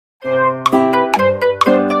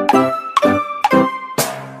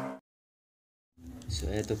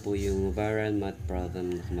ito po yung viral math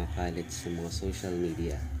problem na kumakalat sa mga social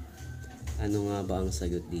media. Ano nga ba ang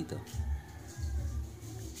sagot dito?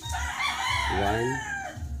 1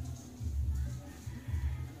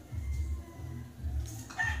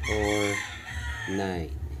 or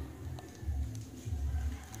 9?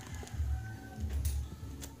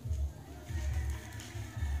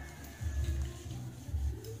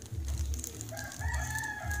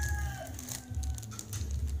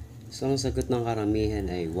 So, ang sagot ng karamihan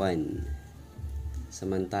ay 1.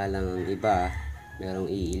 Samantalang ang iba, merong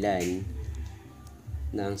iilan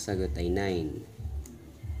na ang sagot ay 9.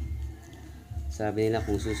 Sabi nila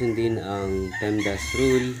kung susundin ang PEMDAS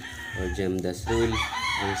rule or GEMDAS rule,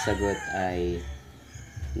 ang sagot ay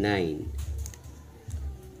 9.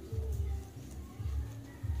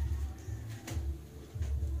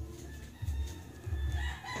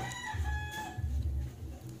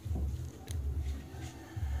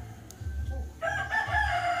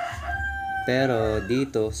 Pero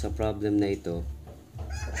dito sa problem na ito,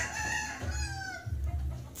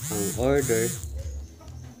 ang order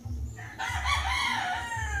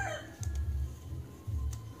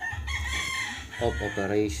of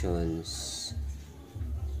operations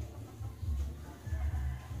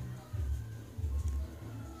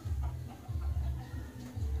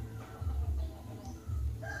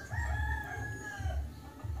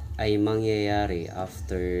ay mangyayari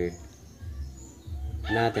after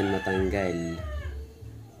natin matanggal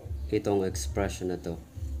itong expression na to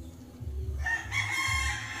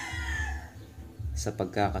sa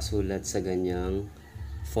pagkakasulat sa ganyang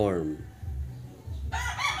form.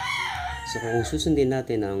 So kung susundin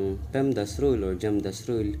natin ang PEMDAS rule or GEMDAS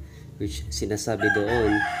rule, which sinasabi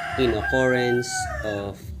doon, in occurrence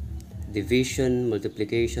of division,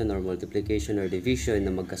 multiplication or division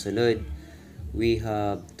na magkasunod, we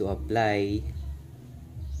have to apply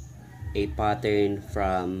a pattern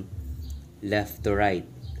from left to right.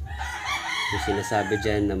 So sinasabi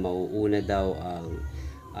dyan na mauuna daw ang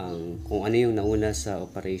kung ano yung nauna sa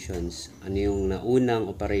operations, ano yung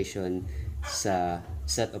naunang operation sa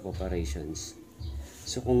set of operations.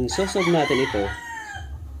 So kung sosolve natin ito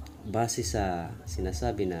base sa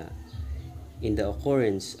sinasabi na in the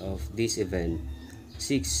occurrence of this event,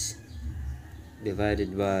 6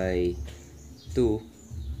 divided by 2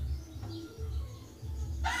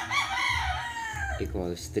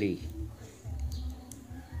 equals 3.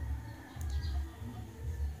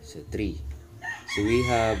 So 3. So we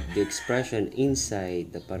have the expression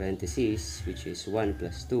inside the parentheses, which is 1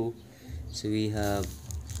 plus 2. So we have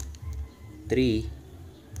 3.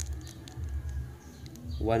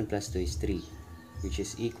 1 plus 2 is 3, which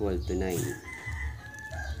is equal to 9.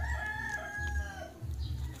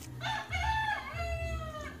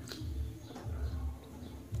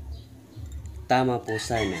 Tama po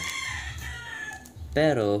sana.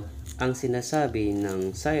 Pero, ang sinasabi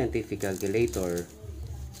ng scientific calculator,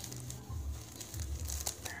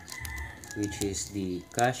 which is the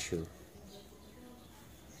Casio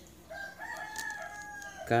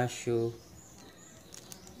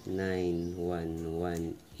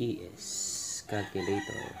 911 ES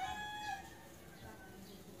calculator,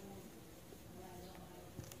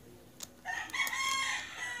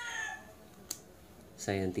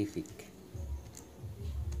 scientific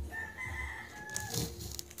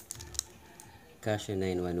Casio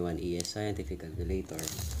 911 ES scientific calculator,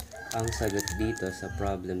 ang sagot dito sa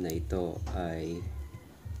problem na ito ay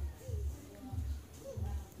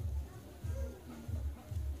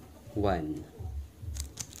 1.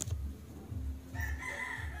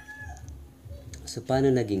 So paano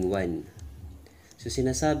naging 1? So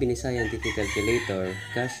sinasabi ni scientific calculator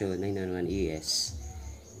Casio 911 ES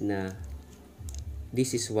na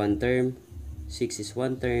this is one term, 6 is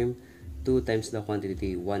one term, 2 times the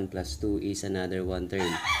quantity 1 plus 2 is another one term.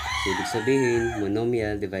 So ibig sabihin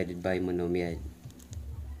monomial divided by monomial.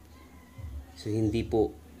 So hindi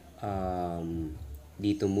po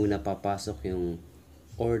dito muna papasok yung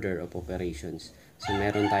order of operations. So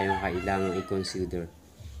meron tayong kailangang i-consider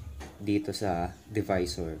dito sa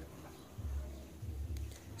divisor.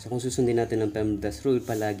 So kung susundin natin ang PEMDAS rule,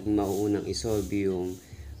 palaging mauunang isolve yung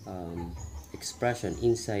expression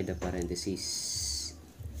inside the parentheses.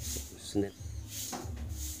 So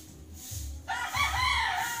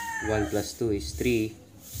 1 plus 2 is 3.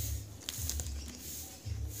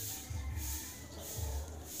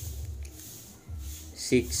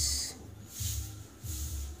 6.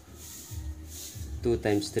 2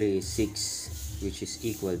 times 3 is 6, which is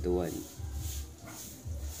equal to 1.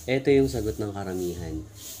 Ito yung sagot ng karamihan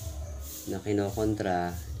na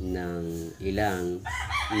kinokontra ng ilang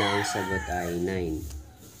na ang sagot ay 9.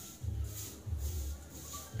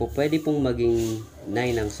 pwede pong maging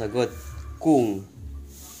 9 ang sagot kung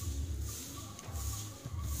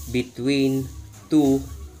between 2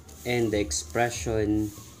 and the expression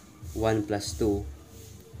 1 plus 2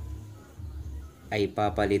 ay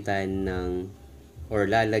papalitan ng or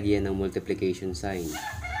lalagyan ng multiplication sign,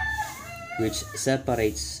 which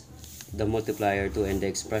separates the multiplier 2 and the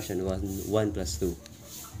expression 1 plus 2.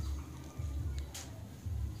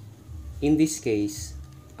 In this case,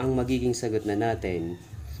 ang magiging sagot na natin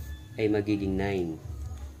ay magiging 9.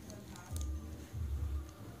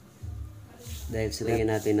 Dahil silagyan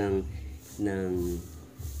natin ng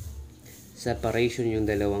separation yung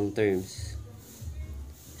dalawang terms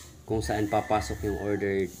kung saan papasok yung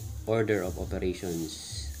order of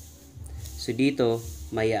operations. So dito,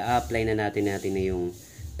 may a-apply na natin na yung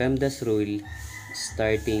PEMDAS rule,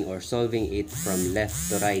 starting or solving it from left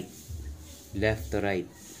to right.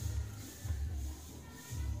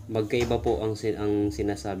 Magkaiba po ang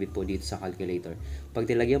sinasabi po dito sa calculator. Pag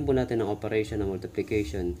nilagyan po natin ng operation ng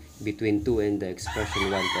multiplication between 2 and the expression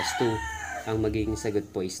 1 plus 2, ang magiging sagot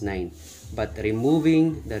po is 9. But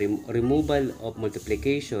removing the removal of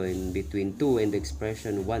multiplication between 2 and the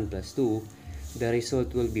expression 1 plus 2, the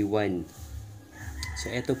result will be 1. So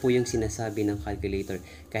ito po yung sinasabi ng calculator.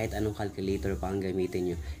 Kahit anong calculator pa ang gamitin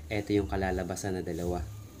nyo, ito yung kalalabasan na dalawa.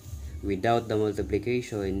 Without the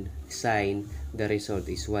multiplication sign, the result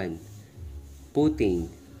is 1. Putting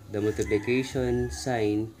the multiplication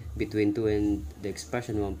sign between 2 and the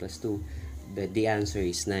expression 1 plus 2, the answer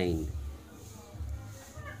is 9.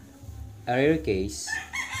 A rare case,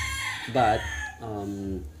 but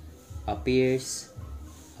appears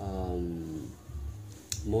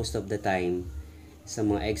most of the time sa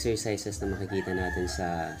mga exercises na makikita natin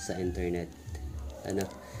sa internet. Lalo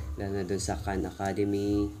na dun sa Khan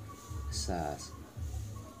Academy, sa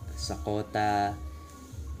Kota,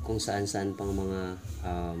 kung saan-saan pang mga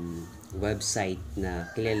website na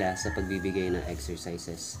kilala sa pagbibigay ng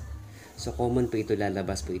exercises. So common po ito,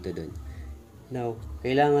 lalabas po ito dun. Now,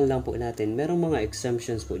 kailangan lang po natin, merong mga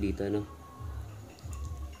exemptions po dito, no?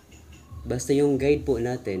 Basta yung guide po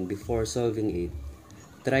natin before solving it,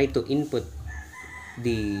 try to input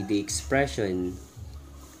the expression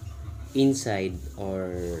inside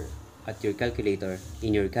or at your calculator,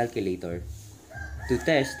 in your calculator, to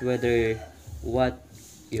test whether what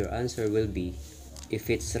your answer will be, if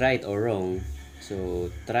it's right or wrong. So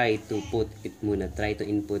try to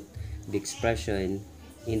input the expression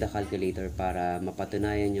in the calculator para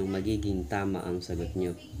mapatunayan yung magiging tama ang sagot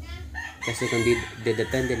nyo. Kasi kung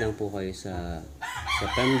depende lang po kayo sa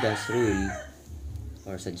PEMDAS rule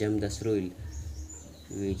or sa GEMDAS rule,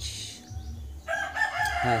 which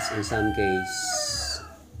has in some case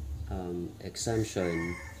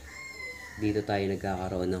exemption, dito tayo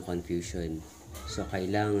nagkakaroon ng confusion. So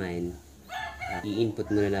kailangan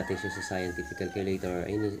i-input muna natin siya sa scientific calculator or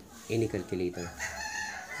any calculator.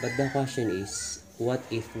 But the question is, what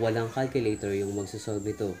if walang calculator yung magsasolve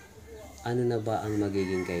ito? Ano na ba ang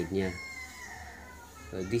magiging guide niya?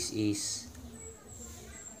 So this is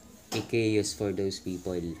a chaos for those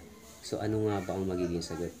people. So ano nga ba ang magiging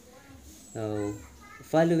sagot? So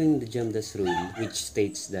following the GEMDAS rule, which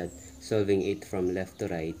states that solving it from left to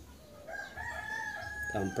right,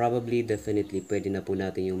 probably, definitely, pwede na po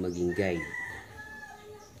natin yung maging guide.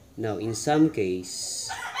 Now, in some case,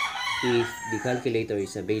 if the calculator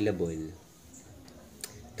is available,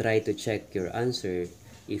 try to check your answer.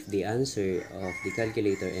 If the answer of the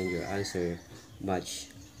calculator and your answer match.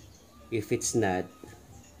 If it's not,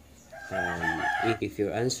 if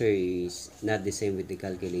your answer is not the same with the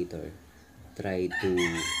calculator, try to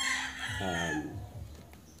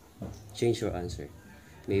change your answer.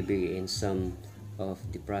 Maybe in some of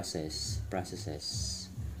the processes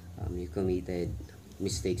you committed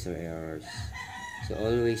mistakes or errors. So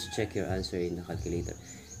always check your answer in the calculator.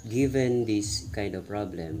 Given this kind of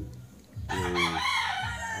problem,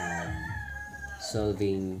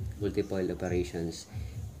 solving multiple operations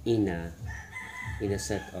in a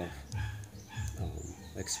set of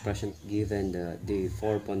expression, given the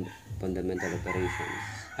four fundamental operations.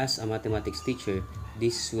 As a mathematics teacher,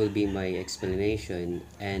 this will be my explanation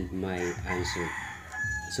and my answer.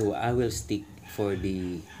 So I will stick for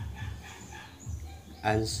the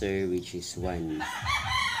answer, which is 1.